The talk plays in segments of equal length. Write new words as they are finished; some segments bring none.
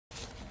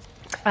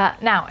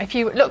Now, if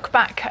you look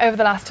back over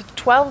the last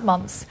 12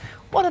 months,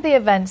 what are the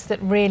events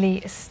that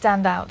really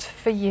stand out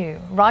for you?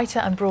 Writer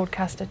and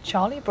broadcaster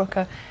Charlie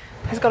Brooker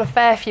has got a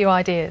fair few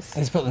ideas.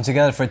 He's put them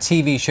together for a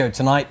TV show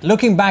tonight,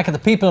 looking back at the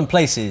people and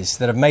places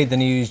that have made the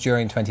news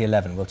during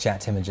 2011. We'll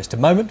chat to him in just a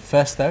moment.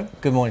 First, though,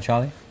 good morning,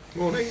 Charlie.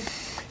 Morning.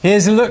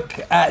 Here's a look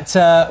at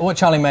what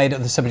Charlie made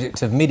of the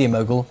subject of media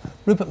mogul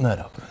Rupert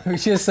Murdoch. We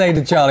should say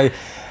to Charlie,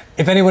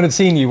 if anyone had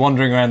seen you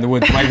wandering around the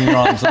woods waving your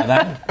arms like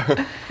that, you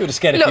would have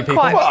scared a few people.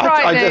 Quite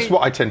well, that's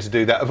what I tend to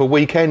do, that of a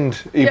weekend,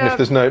 even if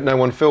there's no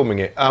one filming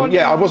it.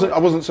 I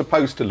wasn't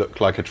supposed to look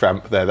like a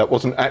tramp there. That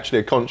wasn't actually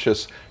a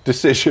conscious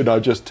decision. I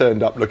just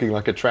turned up looking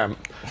like a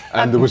tramp,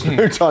 and there was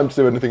no time to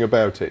do anything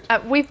about it.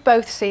 We've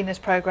both seen this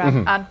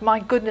programme, and my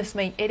goodness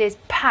me, it is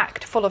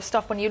packed full of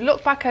stuff. When you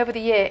look back over the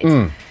year,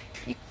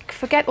 you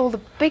forget all the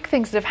big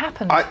things that have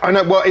happened. I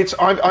know. Well,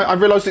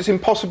 I've realised it's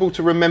impossible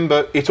to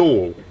remember it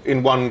all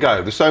in one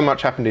go. There's so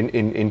much happened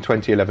in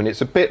 2011. It's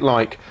a bit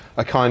like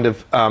a kind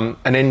of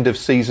an end of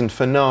season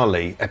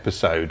finale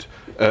episode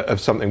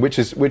of something, which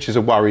is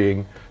a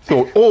worrying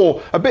thought,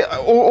 or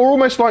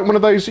almost like one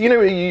of those. You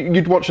know,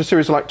 you'd watch a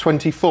series like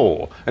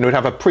 24, and it would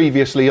have a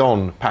previously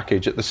on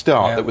package at the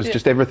start that was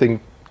just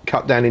everything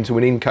cut down into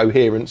an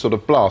incoherent sort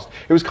of blast.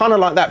 It was kind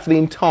of like that for the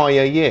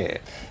entire year.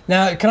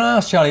 Now, can I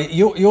ask, Charlie,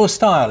 your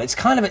style? It's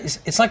kind of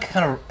it's like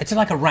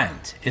a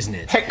rant, isn't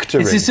it?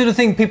 Hectoring. It's the sort of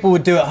thing people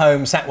would do at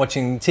home, sat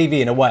watching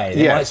TV in a way.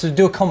 They might sort of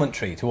do a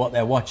commentary to what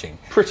they're watching.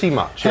 Pretty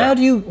much. How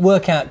do you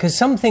work out? Because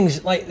some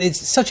things, like, it's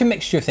such a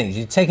mixture of things.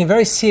 You're taking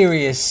very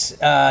serious,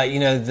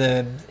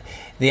 the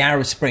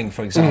Arab Spring,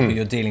 for example,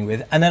 you're dealing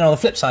with, and then on the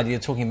flip side, you're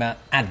talking about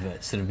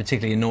adverts that have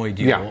particularly annoyed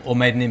you or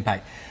made an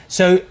impact.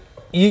 So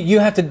you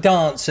have to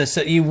dance,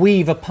 so you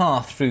weave a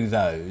path through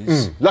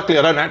those. Luckily,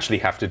 I don't actually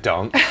have to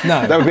dance.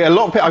 No. There would be a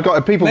lot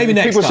of people.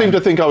 People seem time. to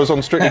think I was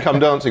on Strictly Come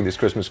Dancing this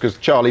Christmas because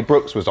Charlie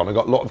Brooks was on. I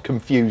got a lot of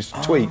confused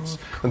tweets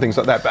and things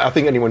like that. But I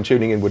think anyone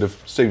tuning in would have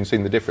soon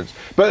seen the difference.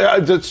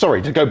 But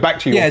sorry, to go back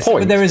to your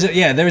point.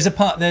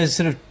 But there's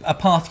sort of a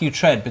path you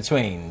tread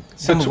between,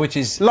 some of which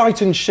is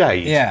light and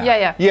shade.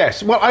 Yeah.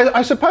 Yes. Well,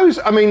 I suppose.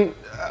 I mean,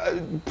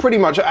 pretty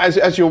much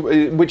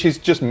which is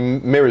just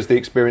mirrors the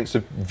experience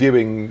of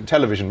viewing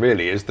television.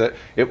 Really, is that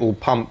it will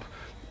pump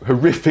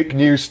horrific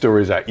news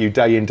stories at you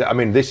day into. I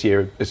mean, this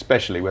year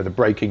especially, where the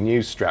breaking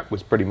news strap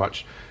was pretty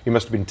much, you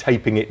must have been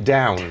taping it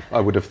down, I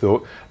would have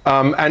thought.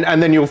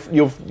 And then you'll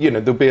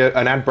there'll be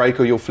an ad break,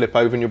 or you'll flip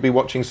over and you'll be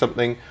watching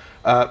something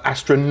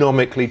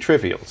astronomically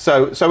trivial.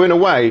 So in a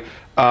way,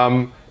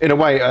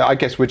 I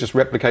guess we're just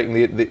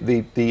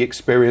replicating the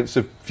experience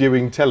of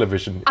viewing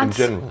television in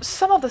general.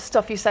 Some of the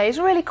stuff you say is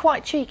really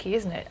quite cheeky,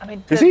 isn't it? I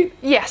mean, is it?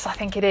 Yes, I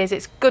think it is.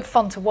 It's good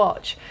fun to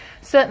watch.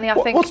 Certainly, I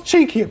think. What's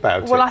cheeky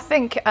about it? Well, I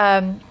think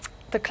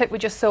the clip we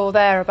just saw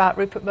there about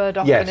Rupert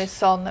Murdoch and his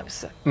son, that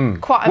was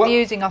quite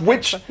amusing, I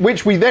think.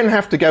 Which we then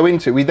have to go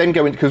into. We then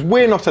go into, because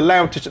we're not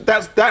allowed to.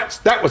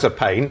 That was a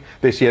pain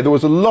this year. There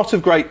was a lot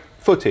of great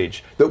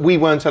footage that we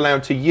weren't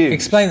allowed to use.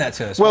 Explain that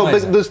to us. Well,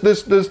 there's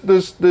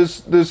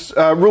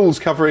rules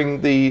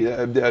covering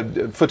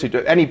the footage,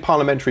 any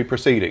parliamentary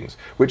proceedings,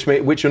 which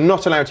are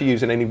not allowed to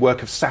use in any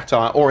work of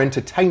satire or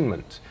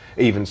entertainment.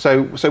 Even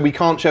so we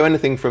can't show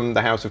anything from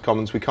the House of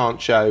Commons. We can't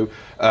show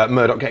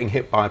Murdoch getting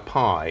hit by a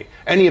pie.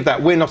 Any of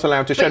that we're not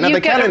allowed to show. But now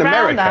they can in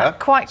America. That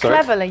quite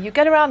cleverly. You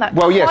get around that.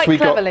 Well, yes,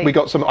 cleverly. we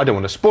got some. I don't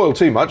want to spoil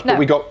too much, but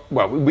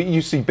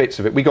you see bits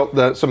of it. We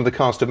got some of the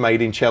cast of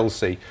Made in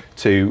Chelsea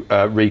to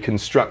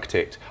reconstruct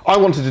it. I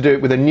wanted to do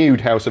it with a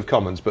nude House of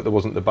Commons, but there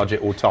wasn't the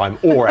budget or time,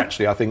 or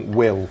actually, I think,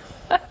 will.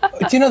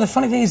 Do you know, the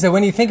funny thing is, though,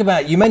 when you think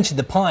about it, you mentioned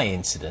the pie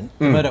incident,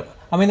 Murdoch.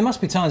 I mean, there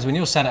must be times when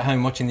you're sat at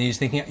home watching the news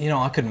thinking,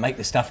 I couldn't make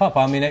this stuff up.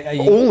 I mean,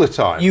 all the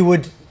time.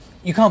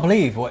 You can't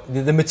believe what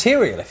the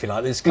material, if you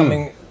like, that's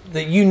coming,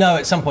 that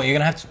at some point you're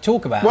going to have to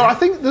talk about. Well, I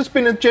think there's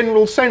been a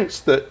general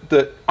sense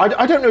that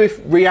I don't know if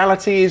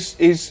reality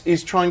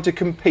is trying to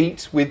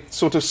compete with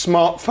sort of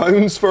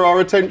smartphones for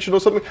our attention or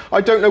something. I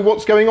don't know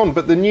what's going on,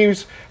 but the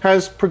news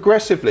has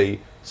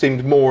progressively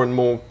seemed more and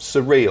more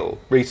surreal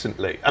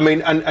recently. I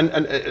mean,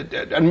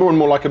 and more and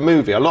more like a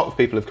movie. A lot of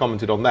people have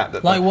commented on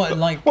that. Like what?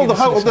 Like, well,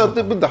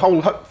 the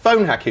whole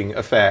phone hacking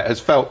affair has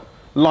felt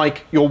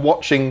like you're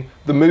watching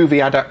the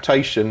movie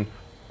adaptation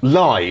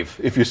live,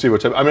 if you see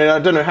what I mean. I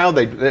don't know how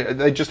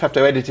they just have to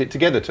edit it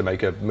together to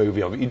make a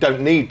movie of it. You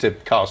don't need to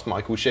cast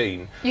Michael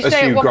Sheen as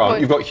Hugh Grant.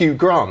 You've got Hugh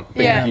Grant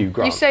being Hugh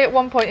Grant. You say at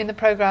one point in the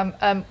programme,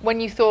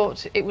 when you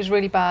thought it was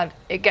really bad,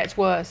 it gets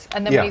worse,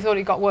 and then when you thought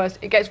it got worse,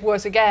 it gets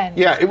worse again.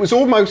 Yeah,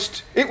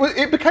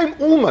 it became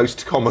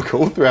almost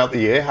comical throughout the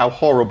year how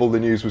horrible the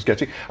news was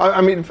getting.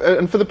 I mean,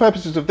 and for the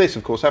purposes of this,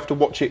 of course, I have to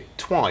watch it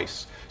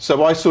twice.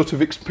 So I sort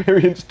of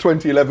experienced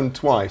 2011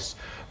 twice,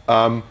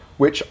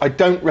 which I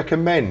don't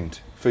recommend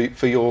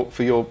for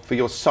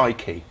your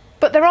psyche.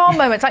 But there are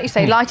moments, like you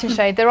say, light and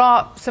shade. There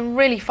are some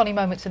really funny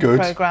moments in the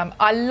programme.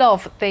 I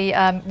love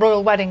the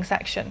royal wedding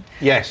section.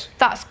 Yes.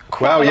 That's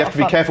quite Well, a you lot have to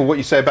be of fun. careful what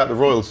you say about the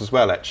royals as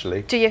well,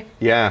 actually. Do you?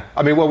 Yeah.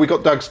 I mean, well, we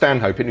got Doug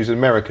Stanhope, who's an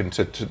American,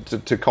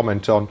 to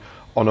comment on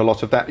a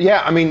lot of that.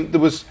 Yeah, I mean,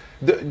 there was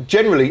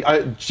generally,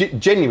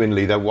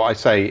 genuinely, though, what I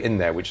say in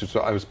there, which is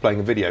I was playing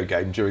a video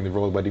game during the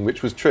royal wedding,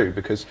 which was true,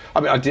 because I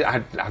mean, I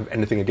didn't have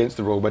anything against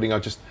the royal wedding. I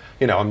just,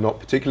 you know, I'm not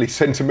particularly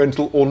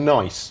sentimental or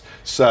nice,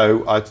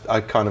 so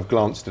I kind of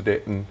glanced at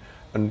it and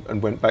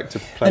went back to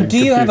playing. And do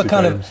you have a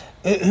kind games.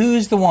 of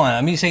who's the one?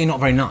 I mean, you say you're not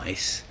very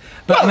nice.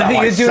 But Well, I think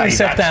no, you're I doing say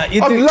stuff that.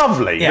 down. I'm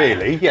lovely,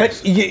 really,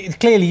 yes. But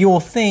clearly,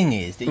 your thing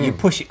is that you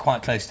push it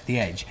quite close to the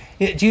edge.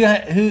 Do you?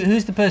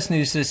 Who's the person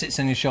who sort of sits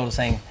on your shoulder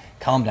saying,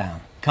 "Calm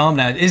down, calm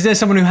down"? Is there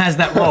someone who has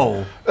that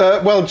role?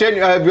 Well,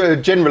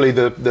 generally,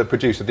 the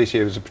producer this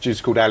year was a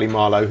producer called Ali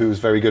Marlowe, who was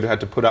very good, who had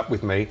to put up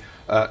with me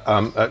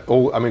at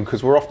all. I mean,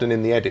 because we're often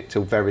in the edit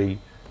till very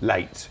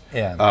late.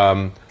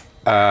 Yeah.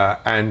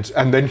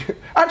 And then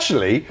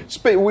actually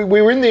we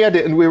were in the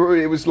edit, and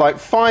it was like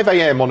 5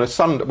 a.m. on a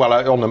Sunday,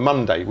 on a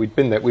Monday. We'd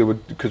been there,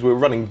 because we were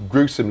running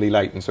gruesomely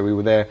late, and so we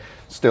were there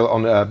still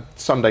on a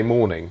Sunday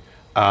morning,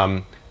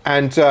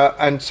 and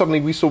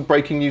suddenly we saw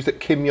breaking news that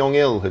Kim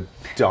Jong-il had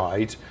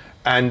died,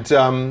 and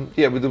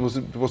there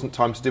wasn't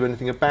time to do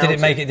anything about it.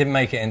 Didn't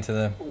make it into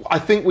the... I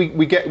think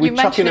we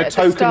chuck in a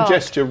token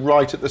gesture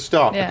right at the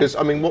start, because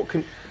I mean, what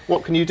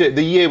can you do?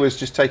 The year was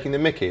just taking the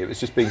mickey. It was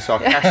just being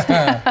sarcastic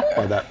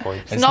by that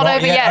point. It's not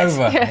over yet.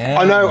 Over. Yeah.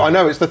 I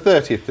know. It's the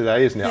 30th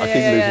today, isn't it? I keep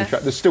losing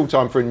track. There's still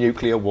time for a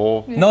nuclear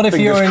war. Not if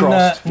you're in.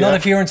 Crossed, Not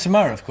if you're in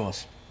Samoa, of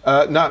course.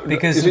 No,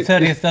 because the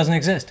 30th doesn't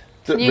exist.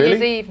 New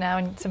Year's Eve now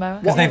in Samoa.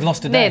 Because they've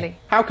lost a day. Nearly.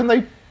 How can they?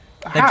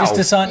 They've just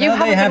decided. You No,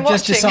 they haven't have been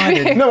just watching.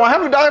 decided. No, I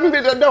haven't.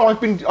 No,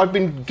 I've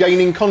been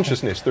gaining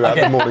consciousness throughout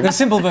the morning. The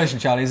simple version,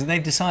 Charlie, is that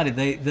they've decided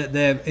that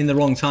they're in the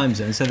wrong time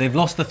zone, so they've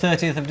lost the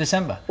 30th of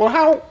December. Well,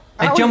 how?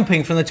 They're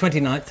jumping from the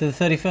 29th to the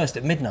 31st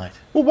at midnight.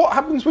 Well, what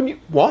happens when you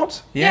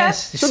what?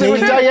 Yes. So they're a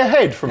day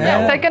ahead from now.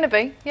 They're On. going to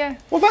be, yeah.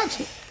 Well,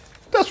 that's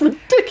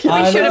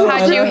ridiculous. We should have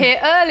had you here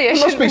earlier.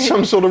 There must be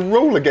some sort of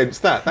rule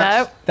against that.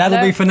 That'll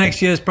be for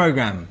next year's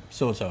programme,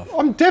 sort of.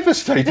 I'm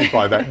devastated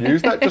by that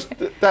news.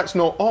 That's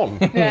not on.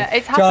 Yeah,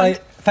 it's happened. Charlie,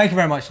 thank you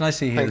very much. Nice to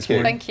see you here this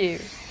morning. Thank you.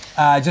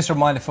 Just a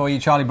reminder for you,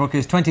 Charlie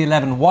Brooker's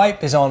 2011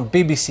 Wipe is on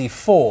BBC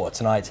 4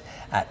 tonight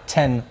at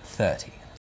 10:30.